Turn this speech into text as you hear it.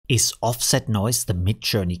Is offset noise the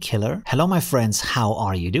Midjourney killer? Hello my friends, how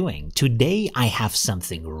are you doing? Today I have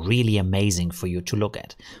something really amazing for you to look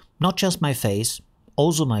at. Not just my face,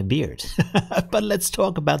 also my beard. But let's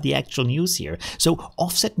talk about the actual news here. So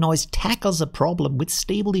offset noise tackles a problem with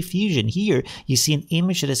Stable Diffusion. Here you see an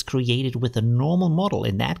image that is created with a normal model,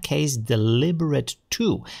 in that case deliberate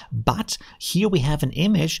 2. But here we have an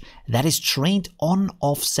image that is trained on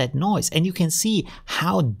offset noise, and you can see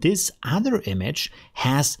how this other image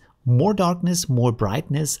has more darkness, more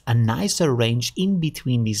brightness, a nicer range in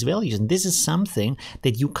between these values. And this is something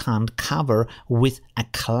that you can't cover with a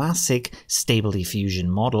classic Stable Diffusion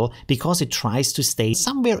model because it tries to stay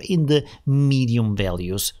somewhere in the medium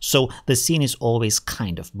values. So the scene is always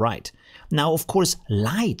kind of bright. Now, of course,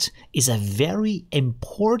 light is a very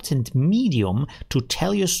important medium to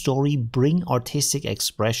tell your story, bring artistic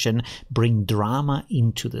expression, bring drama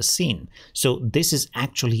into the scene. So this is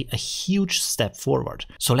actually a huge step forward.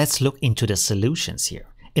 So let's look into the solutions here.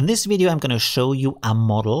 In this video, I'm going to show you a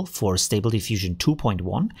model for Stable Diffusion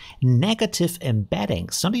 2.1, negative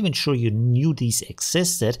embeddings, not even sure you knew these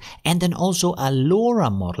existed, and then also a LORA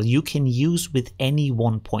model you can use with any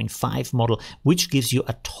 1.5 model, which gives you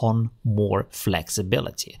a ton more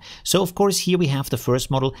flexibility. So of course, here we have the first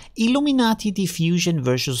model, Illuminati Diffusion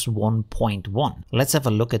versus 1.1. Let's have a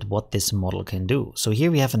look at what this model can do. So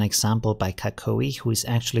here we have an example by Kakoi, who is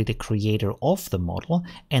actually the creator of the model,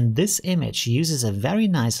 and this image uses a very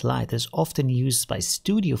nice light that is often used by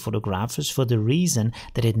studio photographers for the reason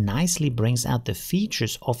that it nicely brings out the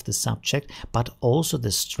features of the subject, but also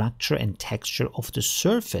the structure and texture of the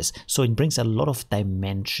surface. So it brings a lot of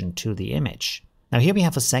dimension to the image. Now here we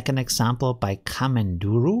have a second example by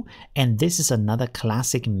Kamenduru, and this is another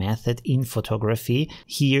classic method in photography.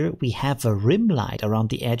 Here we have a rim light around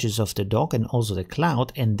the edges of the dog and also the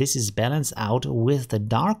cloud, and this is balanced out with the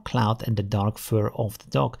dark cloud and the dark fur of the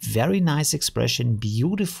dog. Very nice expression,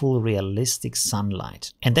 beautiful realistic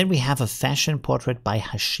sunlight. And then we have a fashion portrait by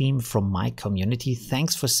Hashim from my community.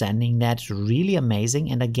 Thanks for sending that, really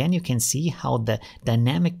amazing. And again, you can see how the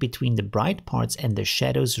dynamic between the bright parts and the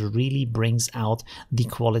shadows really brings out the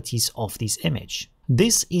qualities of this image.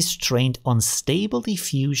 This is trained on Stable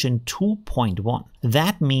Diffusion 2.1.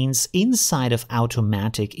 That means inside of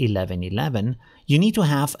automatic 1111, you need to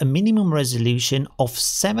have a minimum resolution of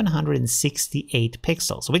 768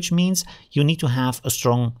 pixels, which means you need to have a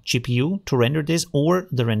strong GPU to render this, or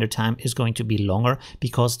the render time is going to be longer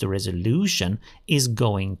because the resolution is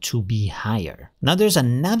going to be higher. Now there's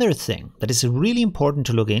another thing that is really important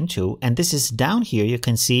to look into, and this is down here. You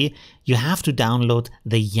can see you have to download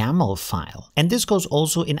the YAML file, and this goes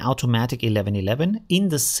also in automatic 1111 in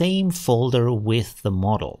the same folder with the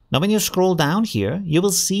model. Now when you scroll down here, you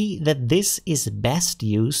will see that this is best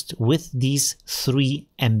used with these 3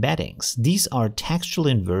 embeddings. These are textual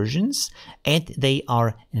inversions and they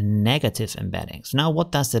are negative embeddings. Now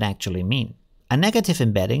what does that actually mean? A negative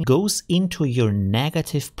embedding goes into your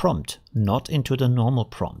negative prompt, not into the normal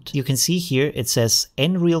prompt. You can see here it says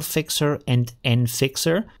Nrealfixer and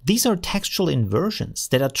Nfixer. These are textual inversions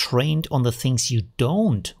that are trained on the things you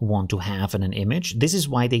don't want to have in an image. This is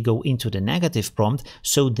why they go into the negative prompt,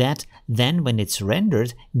 so that then when it's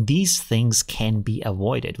rendered, these things can be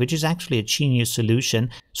avoided, which is actually a genius solution.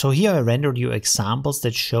 So here I rendered you examples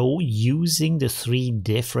that show using the 3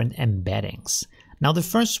 different embeddings. Now the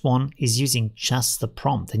first one is using just the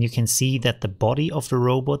prompt, and you can see that the body of the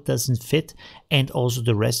robot doesn't fit, and also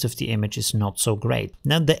the rest of the image is not so great.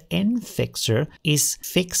 Now the Nfixer is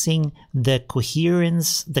fixing the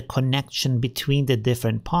coherence, the connection between the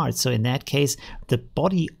different parts. So in that case, the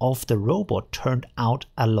body of the robot turned out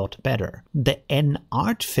a lot better. The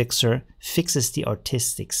Nartfixer fixes the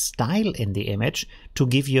artistic style in the image to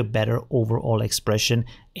give you a better overall expression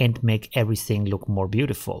and make everything look more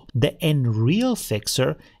beautiful. The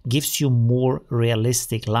Nrealfixer gives you more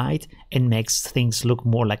realistic light and makes things look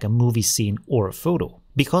more like a movie scene or a photo.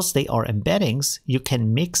 Because they are embeddings, you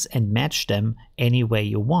can mix and match them any way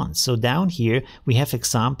you want. So down here we have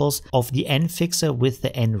examples of the Nfixer with the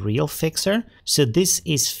Nrealfixer. So this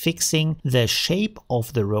is fixing the shape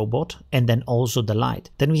of the robot and then also the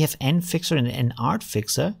light. Then we have Nfixer and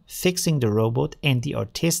Nartfixer fixing the robot and the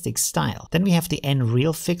artistic style. Then we have the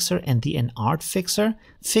Nrealfixer and the Nartfixer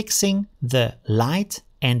fixing the light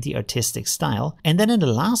and the artistic style. And then in the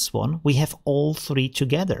last one, we have all 3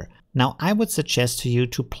 together. Now, I would suggest to you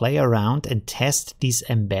to play around and test these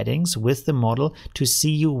embeddings with the model to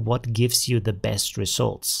see what gives you the best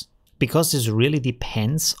results. Because this really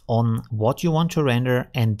depends on what you want to render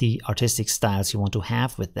and the artistic styles you want to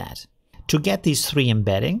have with that. To get these 3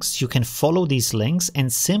 embeddings, you can follow these links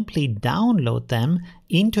and simply download them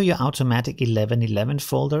into your Automatic 1111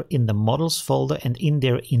 folder, in the Models folder, and in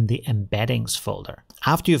the Embeddings folder.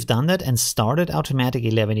 After you've done that and started Automatic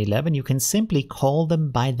 1111, you can simply call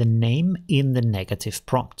them by the name in the negative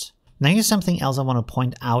prompt. Now here's something else I want to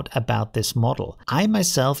point out about this model. I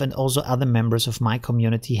myself and also other members of my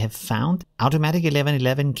community have found Automatic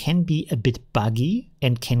 1111 can be a bit buggy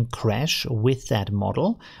and can crash with that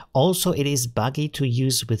model. Also, it is buggy to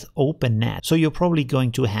use with OpenNet, so you're probably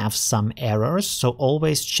going to have some errors. So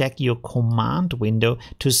always check your command window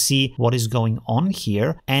to see what is going on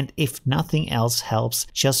here. And if nothing else helps,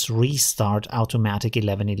 just restart Automatic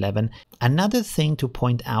 1111. Another thing to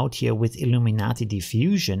point out here with Illuminati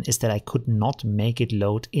Diffusion is that I could not make it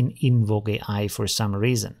load in Invoke AI for some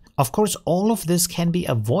reason. Of course, all of this can be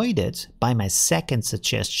avoided by my second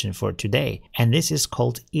suggestion for today, and this is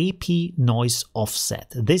called AP Noise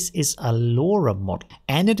Offset. This is a LORA model,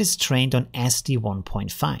 and it is trained on SD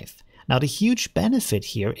 1.5. Now, the huge benefit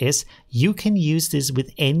here is you can use this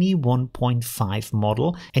with any 1.5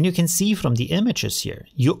 model, and you can see from the images here,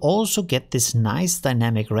 you also get this nice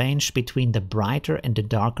dynamic range between the brighter and the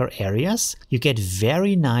darker areas. You get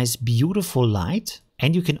very nice, beautiful light.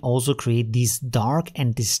 And you can also create these dark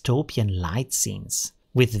and dystopian light scenes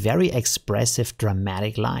with very expressive,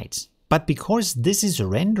 dramatic light. But because this is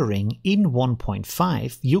rendering in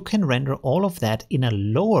 1.5, you can render all of that in a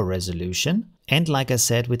lower resolution. And like I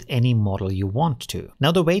said, with any model you want to.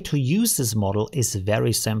 Now, the way to use this model is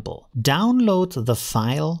very simple. Download the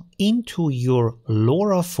file into your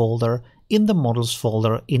LORA folder in the Models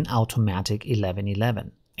folder in Automatic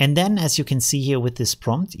 1111. And then, as you can see here with this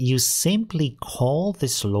prompt, you simply call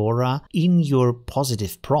this LORA in your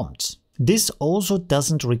positive prompt. This also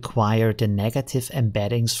doesn't require the negative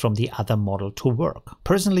embeddings from the other model to work.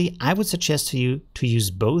 Personally, I would suggest to you to use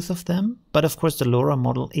both of them, but of course the LORA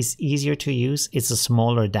model is easier to use, it's a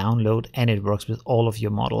smaller download, and it works with all of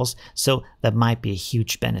your models, so that might be a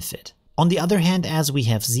huge benefit. On the other hand, as we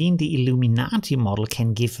have seen, the Illuminati model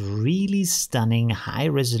can give really stunning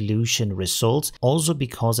high-resolution results, also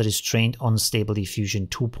because it is trained on Stable Diffusion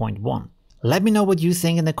 2.1. Let me know what you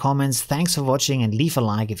think in the comments. Thanks for watching, and leave a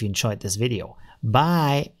like if you enjoyed this video.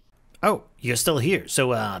 Bye! Oh, you're still here.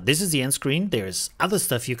 So this is the end screen. There's other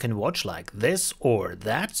stuff you can watch like this or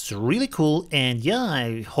that. It's really cool. And yeah,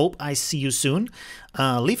 I hope I see you soon.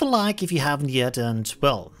 Leave a like if you haven't yet. And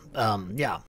well, yeah.